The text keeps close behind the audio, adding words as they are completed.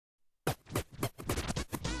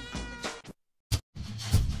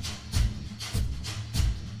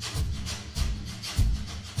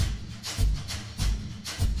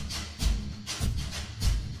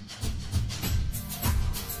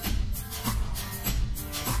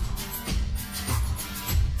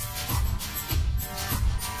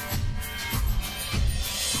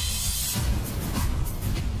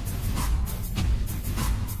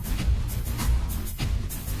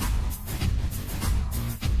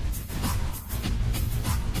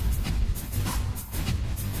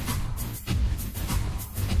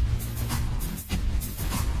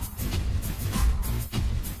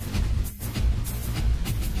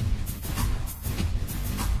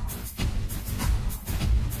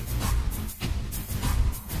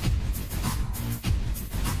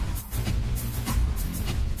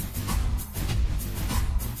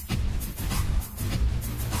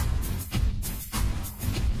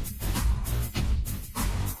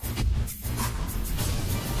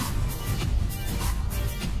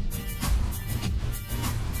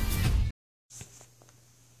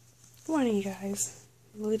Morning, you guys.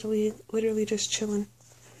 Literally just chilling.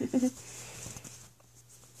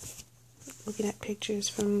 Looking at pictures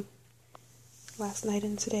from last night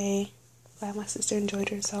and today. Glad my sister enjoyed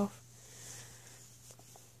herself.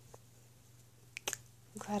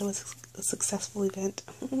 I'm glad it was a successful event.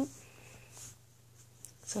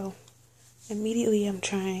 So, immediately I'm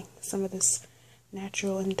trying some of this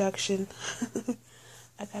natural induction.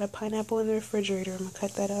 I got a pineapple in the refrigerator. I'm gonna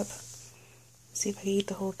cut that up. See if I can eat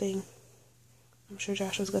the whole thing. I'm sure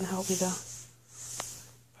Joshua's gonna help me though.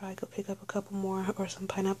 Probably go pick up a couple more or some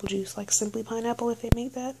pineapple juice, like Simply Pineapple if they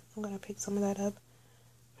make that. I'm gonna pick some of that up.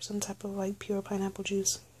 Or some type of like pure pineapple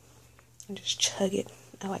juice. And just chug it.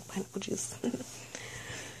 I like pineapple juice.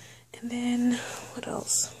 And then, what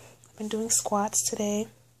else? I've been doing squats today.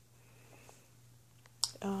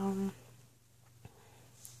 I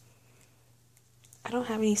don't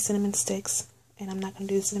have any cinnamon sticks, and I'm not going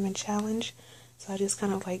to do the cinnamon challenge, so I just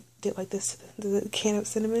kind of like did like this, the can of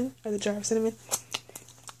cinnamon, or the jar of cinnamon.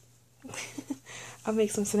 I'll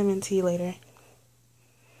make some cinnamon tea later.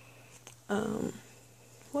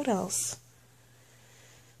 What else?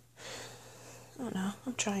 I don't know,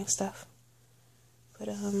 I'm trying stuff, but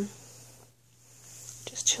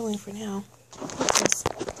just chilling for now.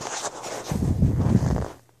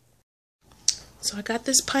 So I got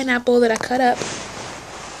this pineapple that I cut up.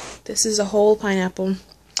 This is a whole pineapple.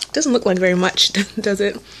 Doesn't look like very much, does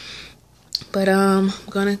it? But I'm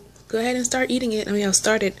gonna go ahead and start eating it. I mean, I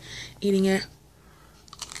started eating it.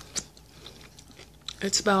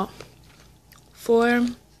 It's about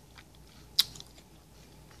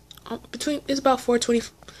it's about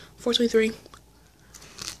 4:20, 4:23.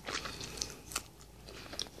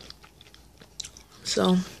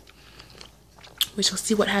 So we shall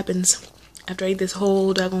see what happens after I eat this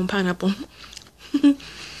whole daggone pineapple.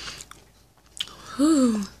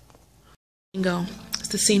 Whew. Django. It's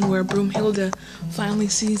the scene where Broomhilda finally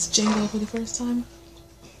sees Django for the first time.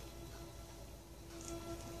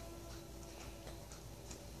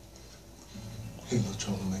 Hey, little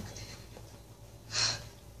troublemaker.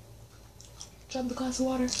 Drop the glass of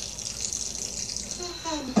water.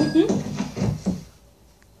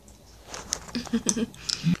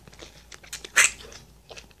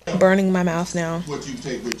 Burning my mouth now. What you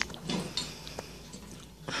take with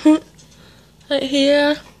you? Right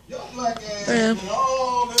here.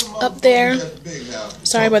 Up there.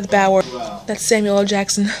 Sorry about the bad word. That's Samuel L.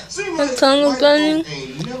 Jackson. My tongue is burning.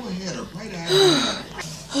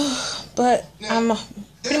 But I'm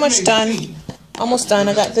pretty much done. Almost done.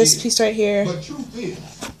 I got this piece right here.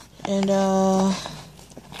 And a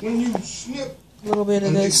little bit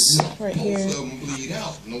of this right here.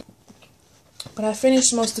 But I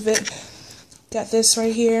finished most of it. Got this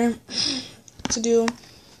right here to do.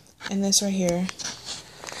 And this right here.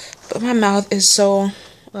 But my mouth is so,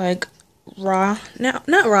 like, raw. Not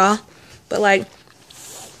raw, but, like,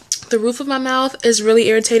 the roof of my mouth is really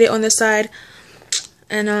irritated on this side.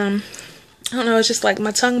 And, I don't know, it's just, like,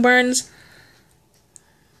 my tongue burns.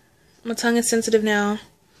 My tongue is sensitive now.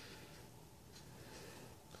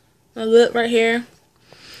 My lip right here.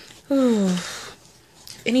 Ooh.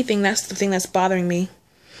 If anything, that's the thing that's bothering me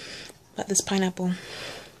about this pineapple.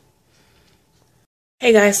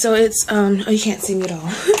 Hey guys, so it's, oh, you can't see me at all.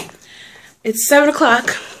 It's 7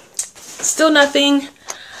 o'clock. Still nothing.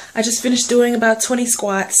 I just finished doing about 20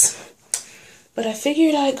 squats. But I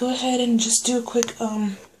figured I'd go ahead and just do a quick,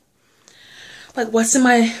 like, what's in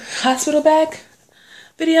my hospital bag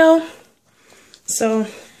video. So,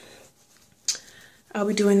 I'll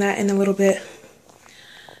be doing that in a little bit.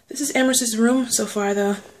 This is Emerson's room so far,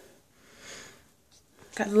 though.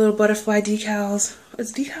 Got the little butterfly decals.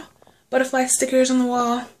 What's decal? Butterfly stickers on the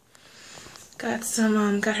wall. Got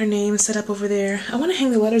some, got her name set up over there. I want to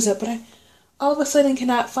hang the letters up, but I all of a sudden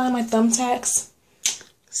cannot find my thumbtacks.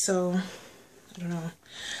 So, I don't know.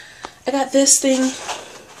 I got this thing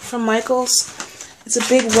from Michael's. It's a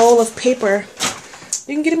big roll of paper.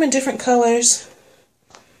 You can get them in different colors.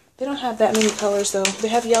 They don't have that many colors, though. They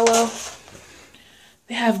have yellow.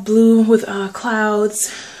 They have blue with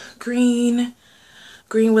clouds. Green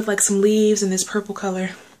with like some leaves, and this purple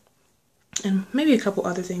color. And maybe a couple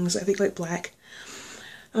other things, I think like black.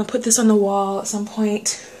 I'm gonna put this on the wall at some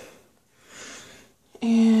point.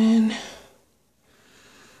 And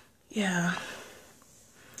yeah.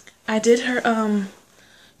 I did her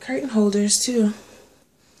curtain holders too.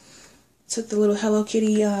 Took the little Hello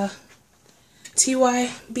Kitty TY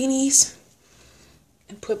beanies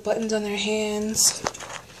and put buttons on their hands.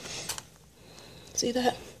 See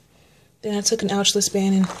that? Then I took an ouchless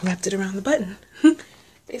band and wrapped it around the button.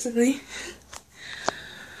 Basically.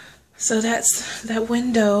 So that's that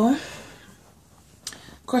window.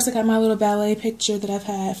 course, I got my little ballet picture that I've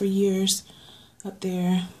had for years up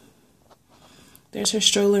there. There's her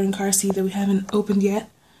stroller and car seat that we haven't opened yet.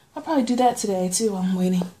 I'll probably do that today too while I'm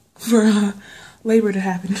waiting for labor to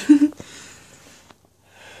happen.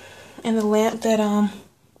 And the lamp that my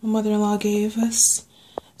mother-in-law gave us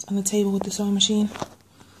is on the table with the sewing machine.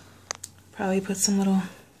 Probably put some little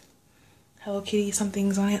Hello Kitty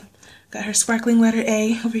somethings on it. Got her sparkling letter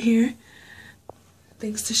A over here.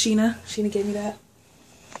 Thanks to Sheena. Sheena gave me that.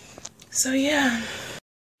 So yeah.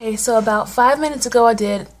 Okay, so about 5 minutes ago I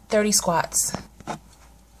did 30 squats.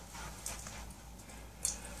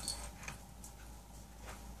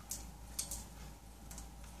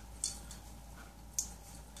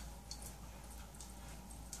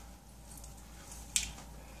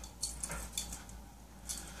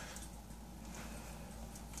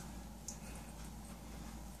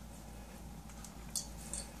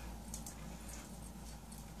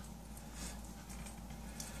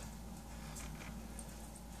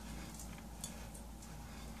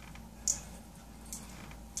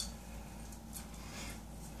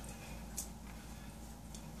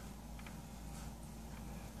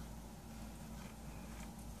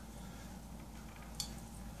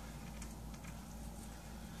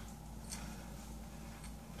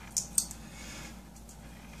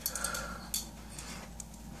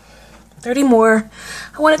 $30 more.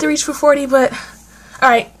 I wanted to reach for 40, but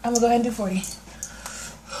alright, I'm gonna go ahead and do 40.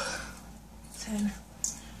 10,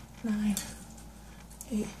 9,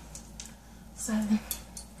 8, 7,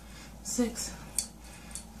 6,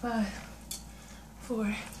 5,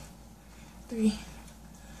 4, 3,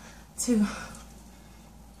 2,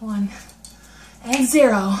 1, and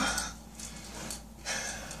 0.